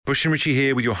Bush and Richie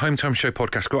here with your Home Time Show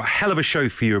podcast. Got a hell of a show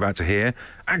for you about to hear.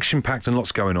 Action-packed and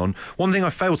lots going on. One thing I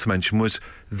failed to mention was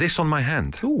this on my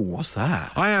hand. Ooh, what's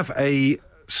that? I have a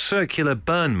circular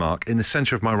burn mark in the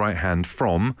centre of my right hand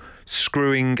from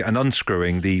screwing and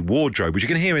unscrewing the wardrobe, which you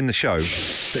can hear in the show,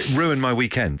 that ruined my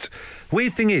weekend.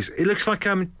 Weird thing is, it looks like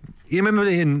you remember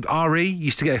in RE, you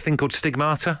used to get a thing called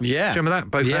stigmata? Yeah. Do you remember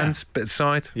that? Both hands, bit at the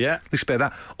side? Yeah. Looks a bit of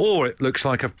that. Or it looks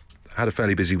like I've had a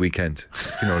fairly busy weekend,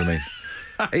 if you know what I mean.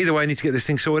 Either way, I need to get this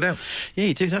thing sorted out. Yeah,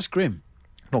 you do. That's grim.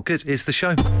 Not good. Here's the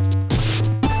show.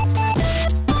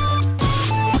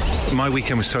 My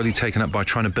weekend was totally taken up by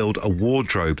trying to build a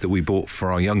wardrobe that we bought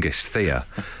for our youngest, Thea.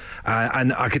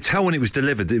 And I could tell when it was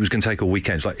delivered that it was going to take a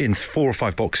weekend, like in 4 or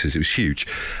 5 boxes. It was huge.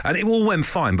 And it all went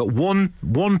fine, but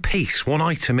one piece, one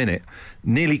item in it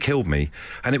nearly killed me.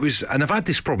 And I've had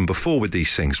this problem before with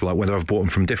these things, like whether I've bought them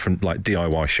from different like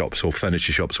DIY shops or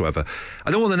furniture shops or whatever.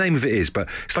 I don't know what the name of it is, but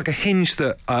it's like a hinge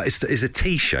that is a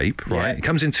T shape, right? Yeah. It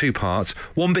comes in 2 parts.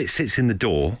 One bit sits in the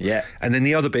door, yeah, and then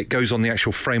the other bit goes on the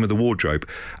actual frame of the wardrobe.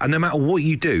 And no matter what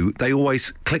you do, they always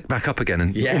click back up again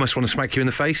and almost want to smack you in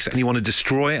the face, and you want to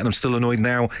destroy it. And I'm still annoyed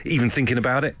now, even thinking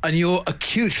about it. And you're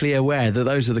acutely aware that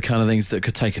those are the kind of things that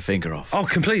could take a finger off. Oh,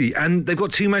 completely. And they've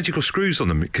got 2 magical screws on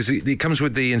them because it comes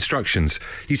with the instructions.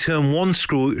 You turn one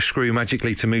screw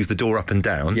magically to move the door up and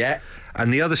down. Yeah.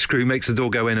 And the other screw makes the door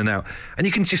go in and out. And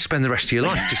you can just spend the rest of your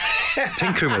life just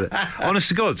tinkering with it. Honest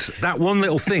to God, that one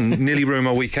little thing nearly ruined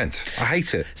my weekend. I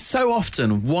hate it. So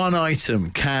often, one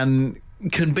item can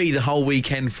be the whole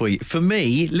weekend for you. For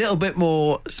me, a little bit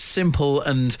more simple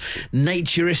and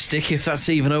naturistic, if that's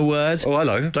even a word. Oh,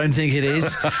 hello. Don't think it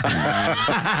is.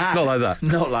 Not like that.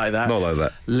 Not like that. Not like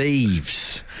that.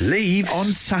 Leaves. Leaves? On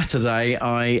Saturday,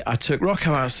 I took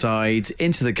Rocco outside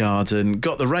into the garden,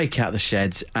 got the rake out the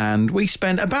shed, and we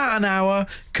spent about an hour.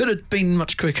 Could have been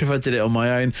much quicker if I did it on my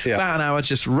own. Yeah. About an hour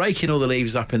just raking all the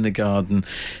leaves up in the garden.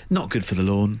 Not good for the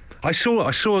lawn. I saw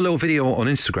a little video on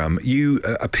Instagram. You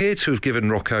appear to have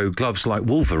given Rocco gloves like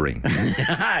Wolverine.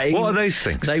 What are those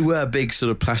things? They were big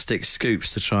sort of plastic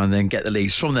scoops to try and then get the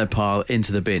leaves from their pile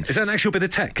into the bin. Is that an actual bit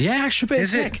of tech? Yeah, actual bit of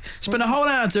tech. It? Spent a whole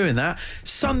hour doing that.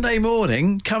 Sunday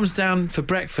morning, comes down for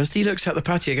breakfast. He looks out the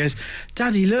patio, goes,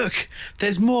 "Daddy, look,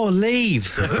 there's more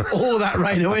leaves." All that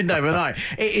rain and wind overnight.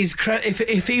 It is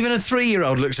if even a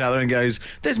 3-year-old looks out there and goes,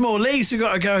 "There's more leaves, we've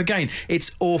got to go again."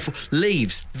 It's awful.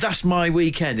 Leaves. That's my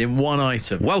weekend in one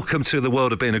item. Welcome to the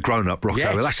world of being a grown-up, Rocco.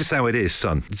 Yes. That's just how it is,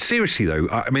 son. Seriously, though,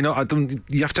 I mean,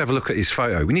 you have to have a look at his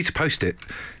photo. We need to post it.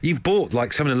 You've bought,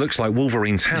 like, something that looks like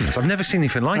Wolverine's hands. I've never seen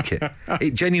anything like it.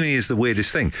 It genuinely is the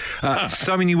weirdest thing.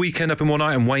 Summing your weekend up in one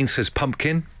item. Wayne says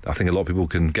pumpkin. I think a lot of people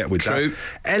can get with True. that.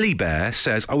 Ellie Bear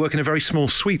says, I work in a very small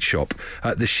sweet shop.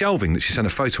 The shelving that she sent a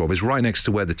photo of is right next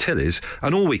to where the till is.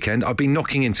 And all weekend, I've been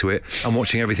knocking into it and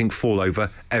watching everything fall over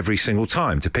every single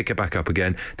time to pick it back up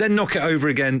again, then knock it over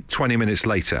again 20 minutes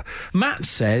later. Matt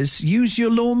says, use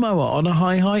your lawnmower on a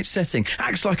high height setting.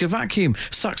 Acts like a vacuum.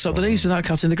 Sucks up the leaves without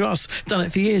cutting the grass. Done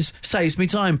it for years. Saves me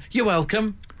time. You're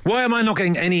welcome. Why am I not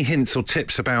getting any hints or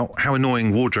tips about how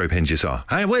annoying wardrobe hinges are?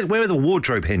 Hey, where are the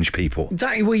wardrobe hinge people?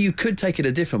 That way you could take it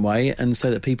a different way and say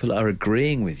that people are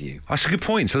agreeing with you. That's a good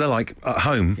point. So they're like at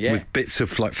home with bits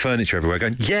of like furniture everywhere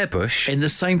going, yeah, Bush. In the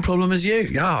same problem as you.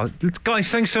 Yeah, guys,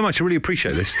 thanks so much. I really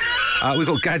appreciate this. We've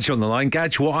got Gadge on the line.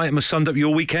 Gadge, what item has summed up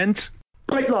your weekend?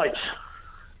 Brake lights.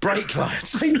 Brake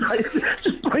lights. Brake lights.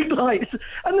 Just brake lights.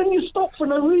 And then you stop for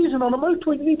no reason on a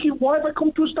motorway thinking, why have I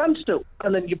come to a standstill?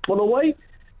 And then you pull away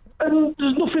and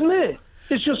there's nothing there.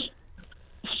 It's just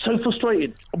so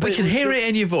frustrating. We can hear it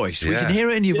in your voice. We can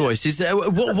hear it in your voice. Is there,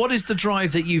 what is the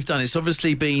drive that you've done? It's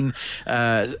obviously been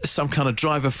some kind of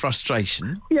drive of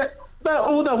frustration. Yeah.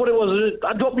 No, what it was,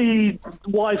 I got my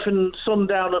wife and son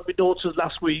down at my daughter's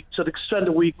last week to spend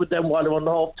a week with them while they're on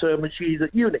the half term and she's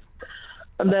at uni.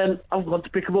 And then I'm going to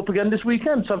pick them up again this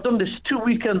weekend. So I've done this 2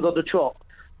 weekends on the trot.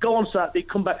 Go on Saturday,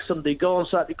 come back Sunday. Go on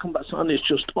Saturday, come back Sunday. It's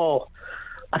just,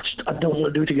 I don't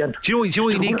want to do it again. Do you know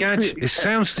what you need, Gadge? It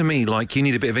sounds to me like you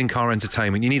need a bit of in-car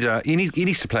entertainment. He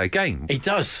needs to play a game. He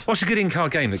does. What's a good in-car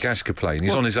game that Gadge could play? And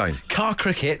he's on his own. Car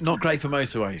cricket, not great for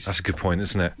motorways. That's a good point,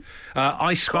 isn't it?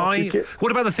 I Spy.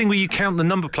 What about the thing where you count the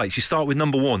number plates? You start with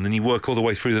number 1, then you work all the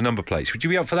way through the number plates. Would you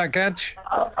be up for that, Gadge?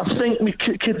 I think my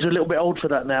kids are a little bit old for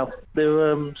that now.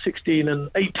 They're 16 and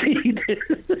 18.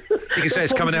 You can say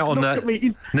it's coming out on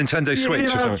Nintendo Switch or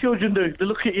something. How children do. They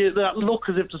look at you, that look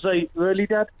as if to say, really,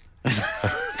 Dad?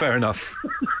 Fair enough.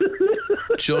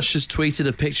 Josh has tweeted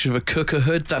a picture of a cooker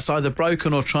hood that's either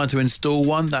broken or trying to install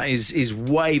one. That is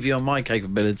way beyond my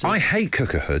capability. I hate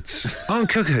cooker hoods. Aren't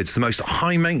cooker hoods the most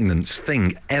high maintenance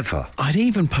thing ever? I'd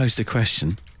even posed a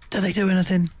question. Do they do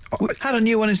anything? Had a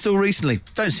new one installed recently.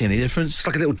 Don't see any difference. It's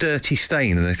like a little dirty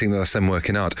stain, and they think that's them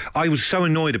working hard. I was so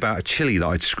annoyed about a chili that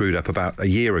I'd screwed up about a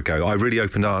year ago. I really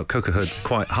opened our cooker hood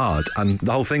quite hard, and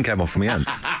the whole thing came off from my hand.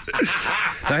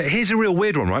 Now, here's a real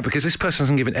weird one, right? Because this person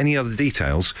hasn't given any other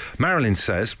details. Marilyn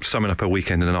says, summing up her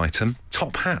weekend in an item,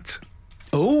 top hat.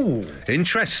 Oh,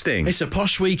 interesting. It's a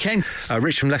posh weekend.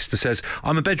 Rich from Leicester says,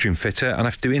 I'm a bedroom fitter and I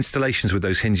have to do installations with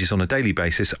those hinges on a daily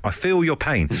basis. I feel your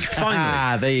pain.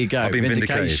 Finally. There you go. I've been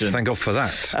vindicated. Thank God for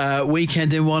that.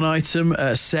 Weekend in one item.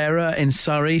 Sarah in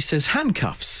Surrey says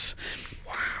handcuffs.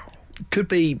 Wow. Could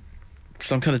be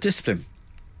some kind of discipline.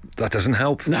 That doesn't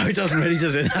help. No, it doesn't really,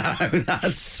 does it? No,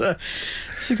 that's a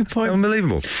good point.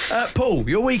 Unbelievable. Paul,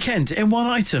 your weekend in one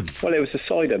item. Well, it was the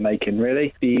cider making,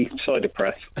 really. The cider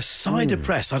press. A cider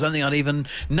press? I don't think I'd even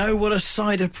know what a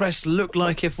cider press looked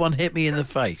like if one hit me in the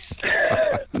face.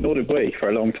 Nor did we for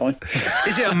a long time.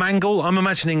 Is it a mangle? I'm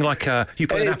imagining like you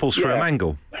put in apples through a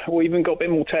mangle. We even got a bit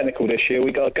more technical this year.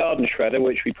 We got a garden shredder,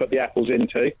 which we put the apples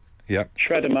into. Yeah.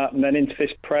 Shred them up and then into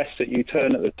this press that you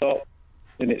turn at the top.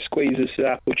 And it squeezes the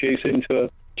apple juice into a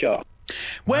jar.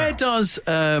 Where does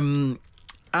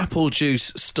apple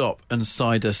juice stop and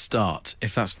cider start,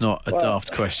 if that's not a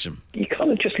daft question? You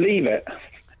kind of just leave it.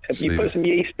 You put some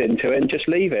yeast into it and just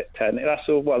leave it. And that's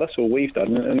all. Well, that's all we've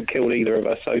done, and killed either of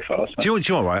us so far. So. Do you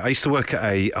know what, right? I used to work at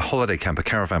a holiday camp, a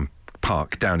caravan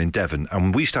park down in Devon,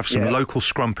 and we used to have some local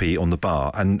scrumpy on the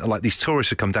bar, and like these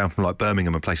tourists would come down from like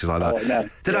Birmingham and places like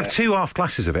that. They'd have 2 half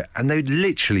glasses of it, and they'd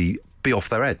literally be off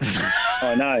their heads.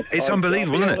 I know. It's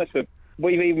unbelievable, isn't it?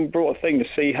 We've even brought a thing to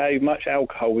see how much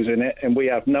alcohol was in it, and we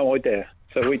have no idea.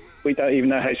 So we don't even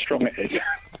know how strong it is.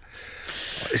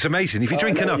 It's amazing. If you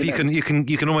drink enough, you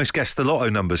can almost guess the lotto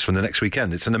numbers from the next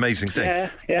weekend. It's an amazing thing.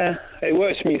 Yeah. It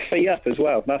works from your feet up as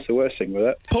well. That's the worst thing with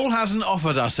it. Paul hasn't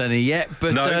offered us any yet,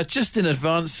 but just in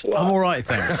advance, I'm all right,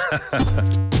 thanks.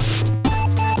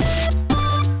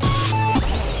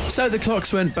 So the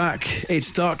clocks went back.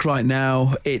 It's dark right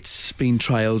now. It's been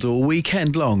trailed all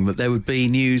weekend long that there would be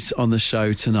news on the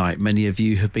show tonight. Many of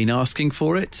you have been asking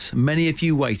for it. Many of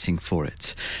you waiting for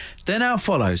it. There now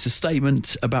follows a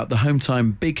statement about the Home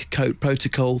Time Big Coat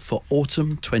Protocol for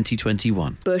autumn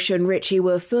 2021. Bush and Ritchie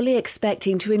were fully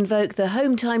expecting to invoke the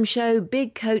Home Time Show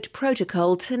Big Coat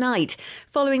Protocol tonight,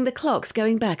 following the clocks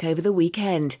going back over the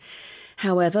weekend.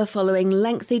 However, following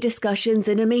lengthy discussions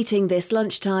in a meeting this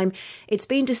lunchtime, it's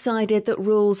been decided that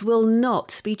rules will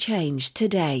not be changed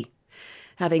today.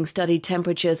 Having studied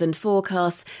temperatures and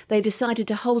forecasts, they've decided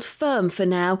to hold firm for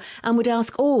now and would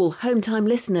ask all Home Time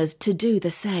listeners to do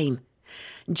the same.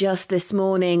 Just this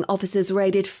morning, officers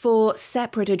raided 4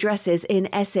 separate addresses in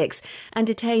Essex and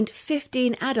detained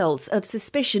 15 adults of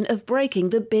suspicion of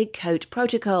breaking the Big Coat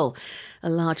Protocol. A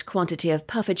large quantity of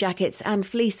puffer jackets and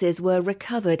fleeces were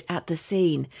recovered at the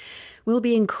scene. We'll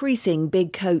be increasing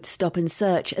Big Coat stop and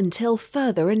search until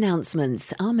further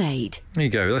announcements are made. There you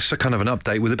go. That's a kind of an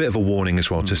update with a bit of a warning as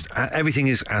well. Just everything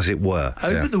is as it were.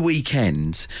 Over the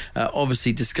weekend,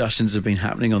 obviously discussions have been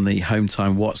happening on the Home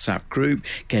Time WhatsApp group,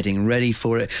 getting ready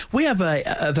for it. We have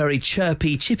a very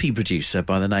chirpy, chippy producer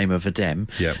by the name of Adem.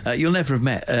 Yep. You'll never have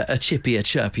met a chippier,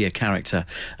 chirpier character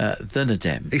than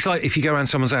Adem. It's like if you go around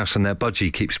someone's house and their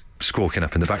budgie keeps squawking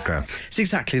up in the background. It's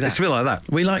exactly that. It's a bit like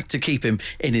that. We like to keep him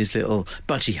in his little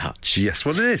budgie hutch. Yes,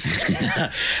 well it is.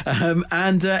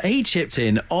 And he chipped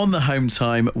in on the Home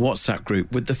Time WhatsApp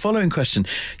group with the following question.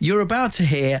 You're about to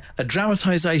hear a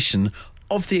dramatisation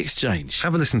of the exchange.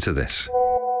 Have a listen to this.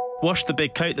 Washed the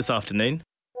big coat this afternoon.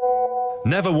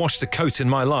 Never washed a coat in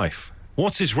my life.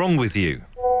 What is wrong with you?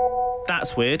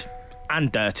 That's weird.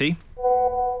 And dirty.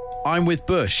 I'm with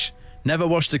Bush. Never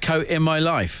washed a coat in my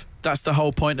life. That's the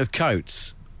whole point of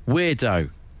coats. Weirdo.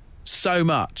 So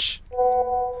much.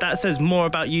 That says more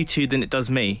about you two than it does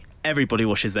me. Everybody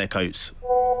washes their coats.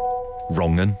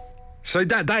 Wrong'un. So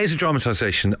that is a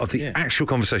dramatisation of the actual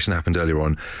conversation that happened earlier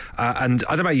on. And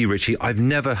I don't know about you, Richie, I've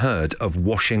never heard of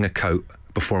washing a coat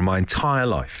before in my entire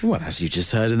life. Well, as you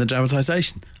just heard in the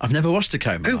dramatisation, I've never washed a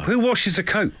coat in my life. Who washes a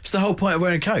coat? It's the whole point of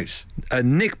wearing coats.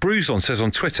 Nick Bruzon says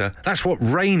on Twitter, that's what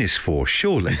rain is for,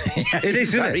 surely. It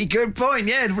is, isn't it? Very good point,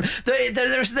 yeah.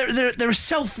 They're a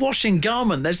self-washing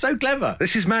garment. They're so clever.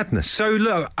 This is madness. So,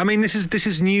 look, I mean, this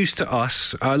is news to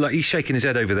us. Like he's shaking his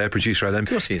head over there, producer Adam. Of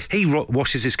course he is. He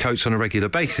washes his coats on a regular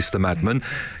basis, the madman.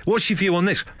 What's your view on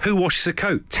this? Who washes a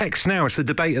coat? Text now. It's the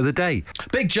debate of the day.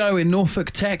 Big Joe in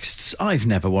Norfolk texts, I've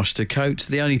never washed a coat.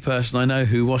 The only person I know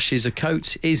who washes a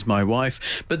coat is is my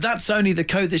wife, but that's only the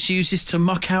coat that she uses to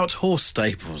muck out horse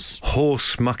stables.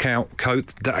 Horse muck out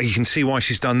coat. You can see why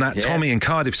she's done that. Yeah. Tommy in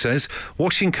Cardiff says,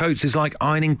 washing coats is like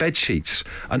ironing bed sheets,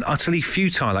 an utterly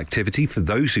futile activity for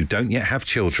those who don't yet have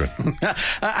children.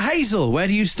 Hazel, where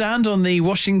do you stand on the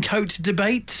washing coat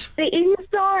debate? The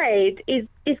inside is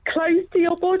close to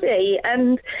your body,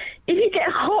 and if you get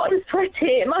hot and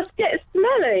sweaty, it must get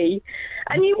smelly.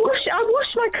 And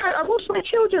I wash my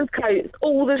children's coats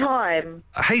all the time.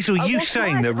 Hazel, I you wash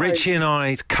saying my that coats. Richie and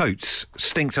I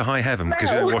stink to high heaven because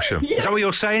we don't wash them? Yeah. Is that what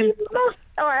you're saying?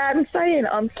 I'm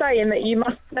saying that you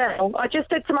must smell. I just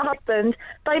said to my husband,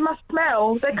 they must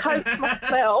smell. Their coats must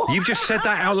smell. You've just said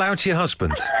that out loud to your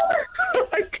husband.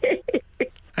 I did.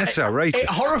 That's outrageous. It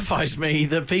horrifies me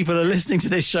that people are listening to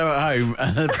this show at home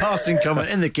and a passing comment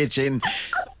in the kitchen.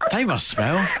 They must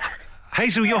smell.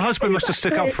 Hazel, your husband must have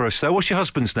stuck up for us, though. What's your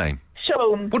husband's name?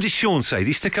 Sean. What did Sean say? Did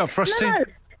he stick up for us too?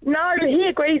 No, he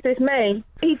agrees with me.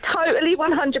 He totally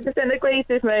 100% agrees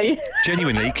with me.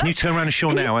 Genuinely, can you turn around to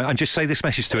Sean now and just say this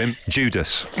message to him?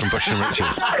 Judas from Bush and Richie.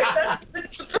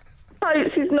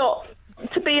 Coats is not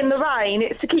to be in the rain,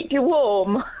 it's to keep you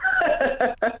warm.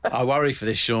 I worry for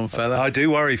this Sean fella. I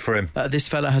do worry for him. This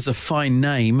fella has a fine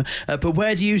name, but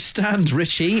where do you stand,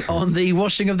 Richie, on the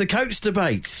washing of the coats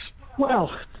debate?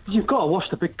 Well, you've got to wash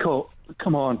the big coat.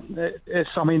 Come on.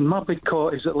 My big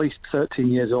coat is at least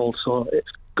 13 years old, so it's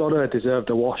got to deserve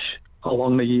the wash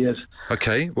along the years.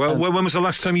 OK, well, when was the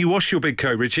last time you washed your big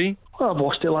coat, Richie? Well, I've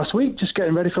washed it last week, just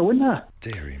getting ready for winter.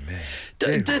 Deary me.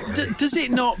 Does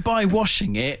it not, by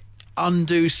washing it,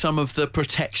 undo some of the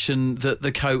protection that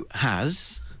the coat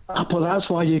has? But that's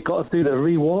why you've got to do the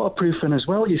re-waterproofing as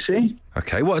well, you see.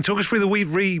 OK, well, talk us through the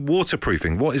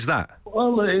re-waterproofing. What is that?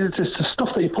 Well, it's the stuff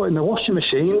that you put in the washing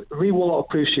machine,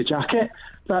 re-waterproofs your jacket.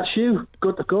 That's you.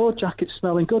 Good to go. Jacket's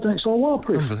smelling good and it's all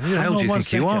waterproof. Who the hell do you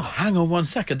think you are? Hang on 1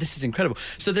 second. This is incredible.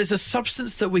 So there's a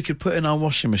substance that we could put in our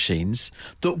washing machines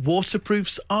that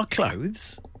waterproofs our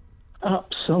clothes?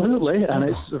 Absolutely, and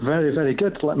it's very, very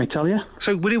good, let me tell you.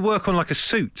 So would it work on like a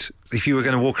suit if you were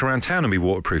going to walk around town and be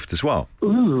waterproofed as well?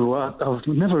 Ooh, I've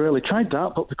never really tried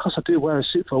that, but because I do wear a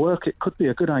suit for work, it could be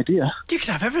a good idea. You could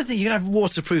have everything. You could have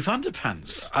waterproof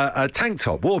underpants. A tank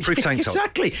top, waterproof tank top.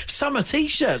 Exactly. Summer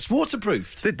T-shirts,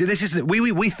 waterproofed. This isn't.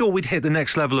 We thought we'd hit the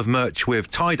next level of merch with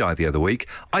tie-dye the other week.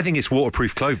 I think it's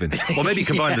waterproof clothing, or maybe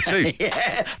combine the two.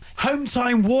 Yeah. Home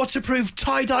time waterproof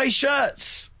tie-dye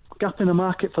shirts. Gap in the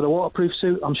market for the waterproof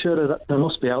suit. I'm sure that there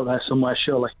must be out there somewhere,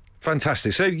 surely.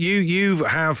 Fantastic. So you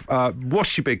have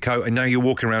washed your big coat and now you're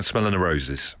walking around smelling the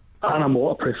roses. And I'm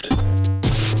waterproofed.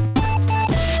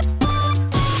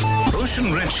 Bush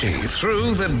and Richie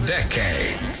through the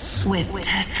decades. With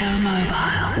Tesco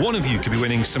Mobile. One of you could be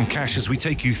winning some cash as we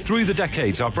take you through the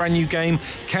decades. Our brand new game.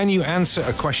 Can you answer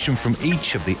a question from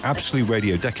each of the Absolute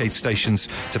Radio decade stations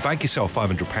to bag yourself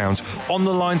 £500? On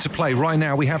the line to play right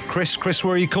now, we have Chris. Chris,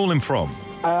 where are you calling from?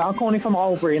 I'm calling from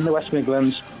Albury in the West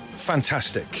Midlands.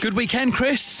 Fantastic. Good weekend,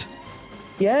 Chris.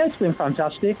 Yeah, it's been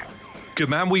fantastic. Good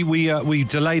man. We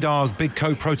delayed our big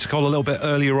coat protocol a little bit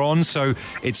earlier on, so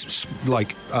it's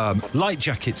like light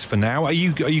jackets for now. Are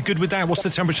you good with that? What's the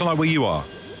temperature like where you are?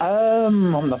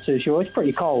 I'm not too sure. It's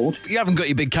pretty cold. You haven't got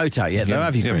your big coat out yet, though,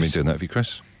 have you, Chris? You haven't been doing that, have you,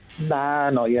 Chris? Nah,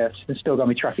 not yet. I've still got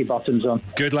my tracky bottoms on.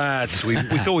 Good lads. We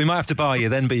thought we might have to buy you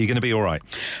then, but you're going to be all right.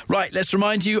 Right, let's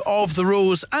remind you of the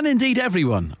rules, and indeed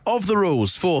everyone, of the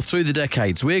rules for Through the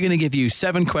Decades. We're going to give you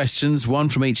 7 questions, one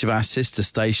from each of our sister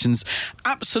stations.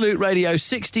 Absolute Radio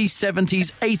 60s,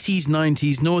 70s, 80s,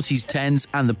 90s, noughties, 10s,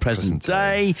 and the present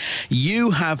day.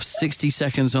 You have 60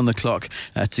 seconds on the clock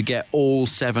to get all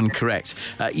 7 correct.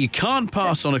 You can't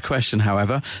pass on a question,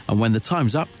 however, and when the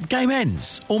time's up, the game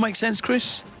ends. All make sense,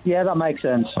 Chris? Yeah, that makes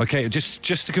sense. OK,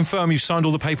 just to confirm, you've signed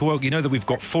all the paperwork. You know that we've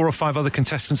got 4 or 5 other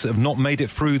contestants that have not made it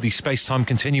through the space-time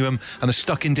continuum and are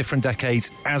stuck in different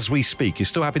decades as we speak. You're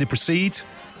still happy to proceed?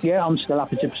 Yeah, I'm still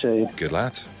happy to proceed. Good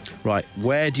lad. Right,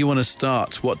 where do you want to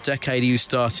start? What decade are you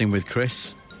starting with,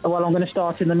 Chris? Well, I'm going to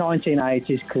start in the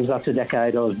 1980s because that's the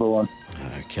decade I was born.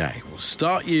 OK, we'll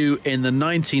start you in the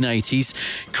 1980s.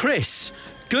 Chris,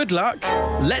 good luck.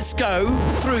 Let's go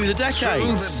through the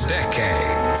decades. Through the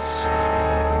decades.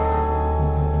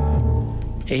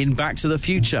 In Back to the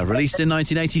Future, released in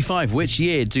 1985, which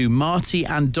year do Marty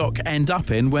and Doc end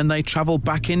up in when they travel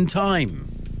back in time?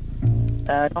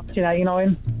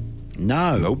 1989.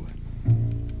 No.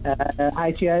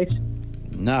 88.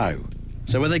 No.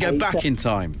 So when they go back in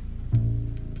time?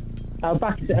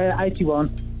 Back to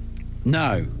 81.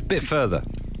 No. Bit further.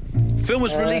 Film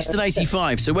was released in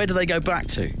 85, so where do they go back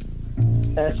to?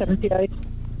 78.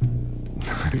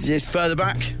 Is this further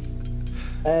back?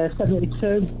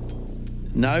 72.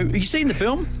 No. Have you seen the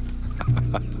film?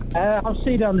 I've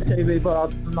seen it on the TV, but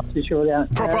I'm not too sure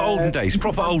yet. Proper olden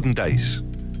days.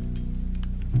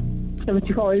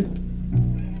 75.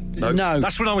 No.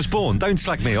 That's when I was born. Don't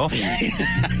slag me off.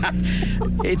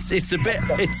 It's a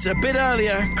bit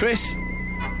earlier, Chris.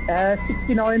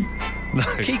 69. No.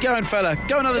 Keep going, fella.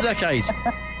 Go another decade. 52.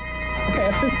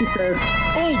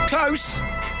 Oh, close.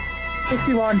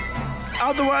 51.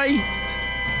 Other way.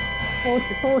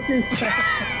 40.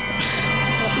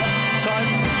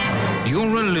 Time. You're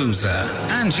a loser,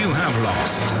 and you have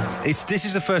lost. If this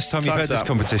is the first time you've Time's heard this up.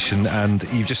 competition and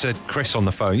you've just heard Chris on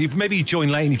the phone, maybe you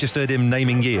joined late and you've just heard him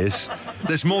naming years.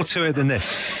 There's more to it than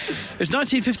this. It's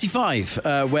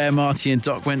 1955 where Marty and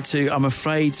Doc went to. I'm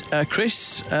afraid,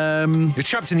 Chris. You're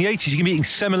trapped in the 80s. You can be eating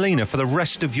semolina for the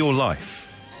rest of your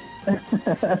life.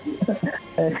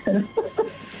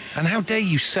 And how dare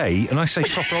you say, and I say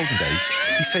proper olden days,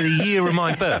 you say the year of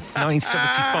my birth,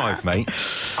 1975, mate.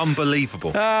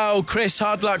 Unbelievable. Oh, Chris,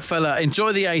 hard luck, fella.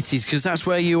 Enjoy the 80s, because that's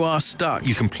where you are stuck.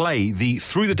 You can play the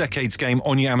Through the Decades game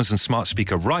on your Amazon smart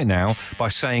speaker right now by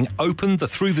saying, open the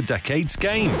Through the Decades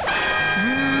game. Through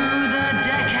the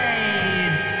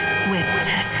decades with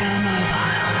Tesco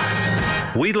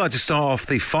Mobile. We'd like to start off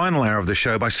the final hour of the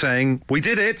show by saying, we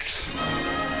did it!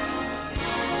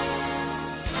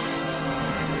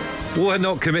 We're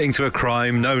not committing to a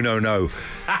crime. No.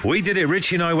 We did it.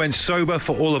 Richie and I went sober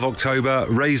for all of October,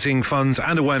 raising funds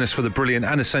and awareness for the brilliant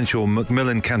and essential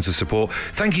Macmillan Cancer Support.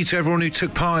 Thank you to everyone who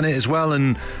took part in it as well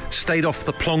and stayed off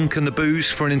the plonk and the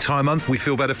booze for an entire month. We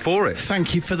feel better for it.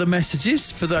 Thank you for the messages,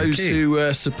 for those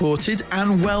who supported,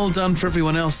 and well done for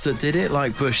everyone else that did it,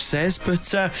 like Bush says. But,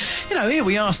 here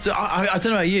we are. I don't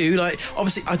know about you.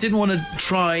 Obviously, I didn't want to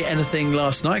try anything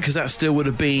last night because that still would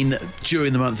have been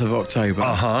during the month of October.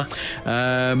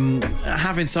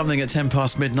 Having something at 10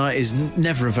 past midnight is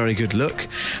never a very good look.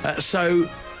 So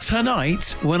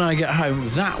tonight, when I get home,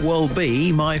 that will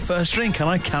be my first drink, and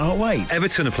I cannot wait.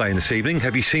 Everton are playing this evening.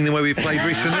 Have you seen the way we played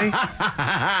recently?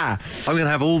 I'm going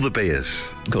to have all the beers.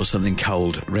 Got something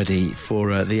cold ready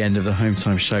for the end of the Home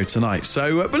Time show tonight.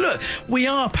 So, but look, we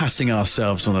are patting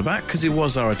ourselves on the back because it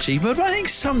was our achievement. But I think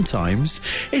sometimes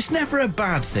it's never a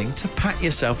bad thing to pat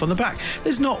yourself on the back.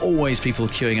 There's not always people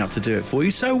queuing up to do it for you,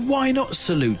 so why not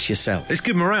salute yourself? It's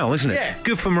good morale, isn't it? Yeah.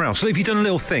 Good for morale. So if you've done a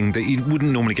little thing that you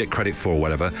wouldn't normally get credit for or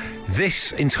whatever,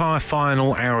 this entire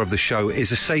final hour of the show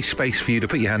is a safe space for you to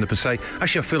put your hand up and say,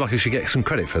 actually, I feel like I should get some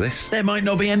credit for this. There might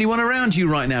not be anyone around you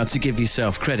right now to give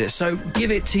yourself credit, so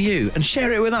give it to you and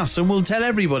share it with us and we'll tell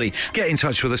everybody. Get in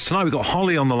touch with us tonight. We've got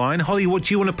Holly on the line. Holly, what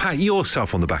do you want to pat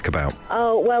yourself on the back about?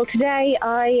 Oh, well, today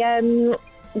I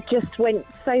just went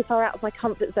so far out of my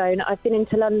comfort zone. I've been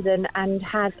into London and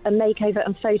had a makeover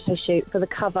and photo shoot for the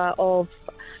cover of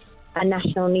a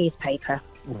national newspaper.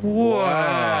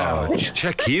 Wow.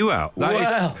 Check you out. That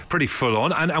is pretty full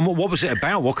on. And what was it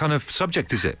about? What kind of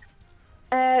subject is it?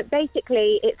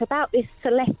 Basically, it's about this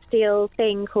celestial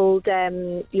thing called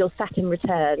your Saturn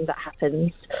return that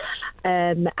happens.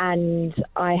 And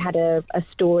I had a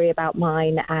story about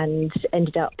mine and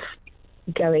ended up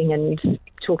going and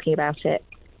talking about it.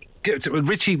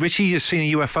 Richie has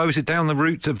seen a UFO. Is it down the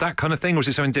route of that kind of thing, or is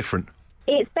it something different?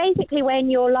 It's basically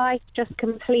when your life just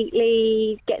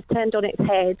completely gets turned on its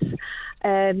head,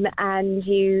 and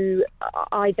you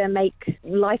either make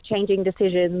life-changing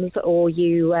decisions or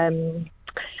you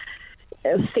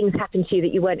things happen to you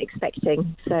that you weren't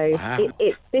expecting. So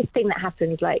it's this thing that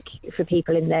happens for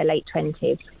people in their late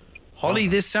 20s. Holly,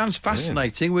 this sounds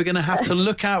fascinating. We're going to have to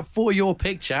look out for your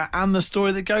picture and the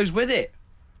story that goes with it.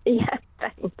 Yeah,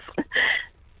 thanks.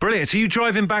 Brilliant. So you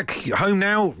driving back home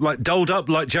now, dolled up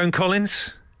like Joan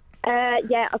Collins?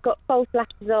 Yeah, I've got false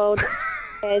lashes on,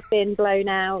 hair's been blown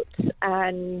out,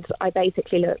 and I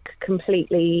basically look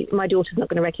completely... My daughter's not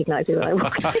going to recognise me when I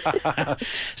walk in.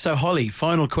 So, Holly,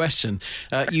 final question.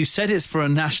 You said it's for a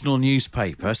national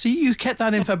newspaper, so you kept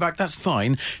that info back, that's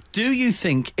fine. Do you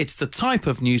think it's the type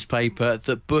of newspaper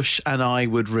that Bush and I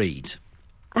would read?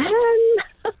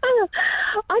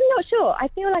 I'm not sure. I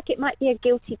feel like it might be a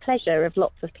guilty pleasure of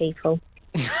lots of people.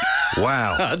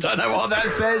 Wow. I don't know what that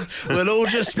says. We'll all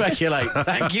just speculate.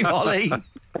 Thank you, Holly.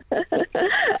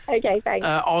 Okay, thanks.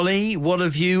 Ollie, what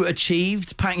have you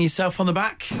achieved? Patting yourself on the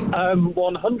back?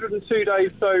 102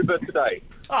 days sober today.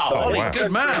 Oh, Ollie,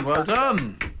 good man. Well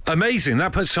done. Amazing.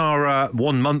 That puts our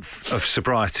 1 month of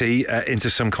sobriety into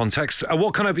some context.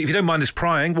 What kind of, if you don't mind us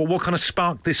prying, what kind of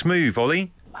sparked this move,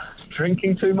 Ollie?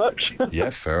 drinking too much. Yeah,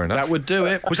 fair enough. That would do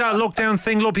it. Was that a lockdown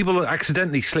thing? A lot of people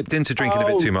accidentally slipped into drinking a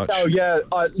bit too much. Oh, yeah.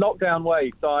 Lockdown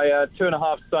weight.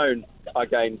 2.5 stone I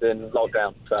gained in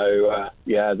lockdown. So,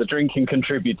 the drinking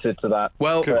contributed to that.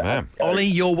 Well, Good man. Ollie,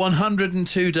 you're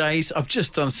 102 days. I've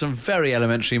just done some very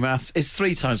elementary maths. It's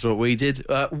 3 times what we did.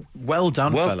 Well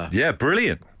done, fella. Yeah,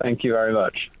 brilliant. Thank you very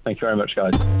much. Thank you very much,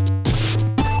 guys.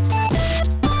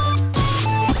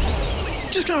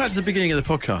 Just going back to the beginning of the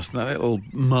podcast, and that little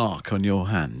mark on your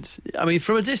hand. I mean,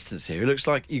 from a distance here, it looks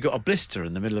like you got a blister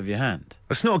in the middle of your hand.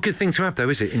 That's not a good thing to have, though,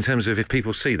 is it? In terms of if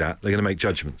people see that, they're going to make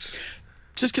judgments.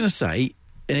 Just going to say,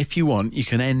 and if you want, you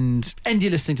can end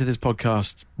your listening to this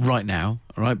podcast right now,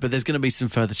 all right? But there's going to be some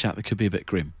further chat that could be a bit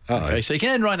grim. Uh-oh. Okay, so you can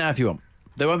end right now if you want.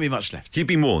 There won't be much left. You've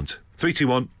been warned. 3, 2,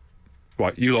 1.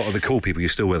 Right, you lot are the cool people. You're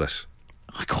still with us.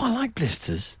 I quite like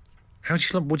blisters. What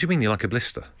do you mean you like a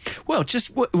blister? Well,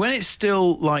 just when it's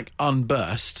still, like,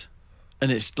 unburst,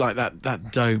 and it's like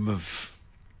that dome of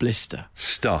blister.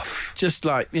 Stuff. Just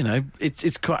like,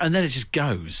 it's quite... And then it just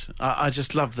goes. I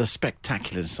just love the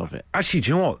spectacularness of it. Actually,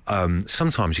 do you know what?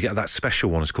 Sometimes you get that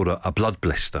special one. It's called a blood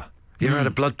blister. You ever had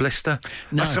a blood blister?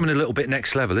 No. That's something a little bit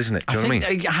next level, isn't it? Do you know what I mean? I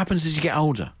think it happens as you get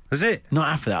older. Is it? Not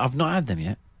after that. I've not had them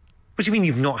yet. What do you mean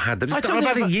you've not had them? I've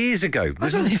had it years ago. I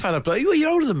don't think I've had a blood... Well, you're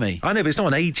older than me. I know, but it's not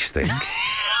an age thing.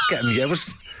 Get them,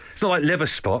 it's not like liver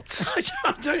spots.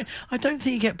 I don't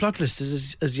think you get blood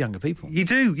blisters as younger people. You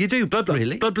do. Blood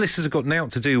blisters have got now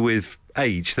to do with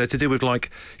age. They're to do with, like,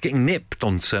 getting nipped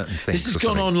on certain things. This has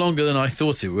gone on longer than I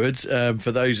thought it would.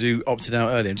 For those who opted out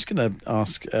early, I'm just going to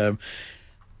ask...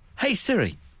 hey,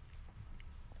 Siri.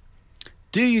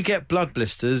 Do you get blood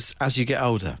blisters as you get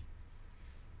older?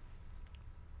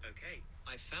 Okay,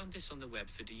 I found this on the web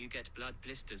for do you get blood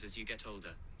blisters as you get older.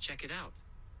 Check it out.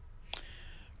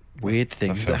 Weird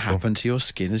things that happen to your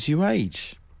skin as you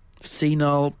age.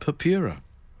 Senile purpura.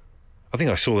 I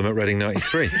think I saw them at Reading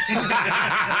 93.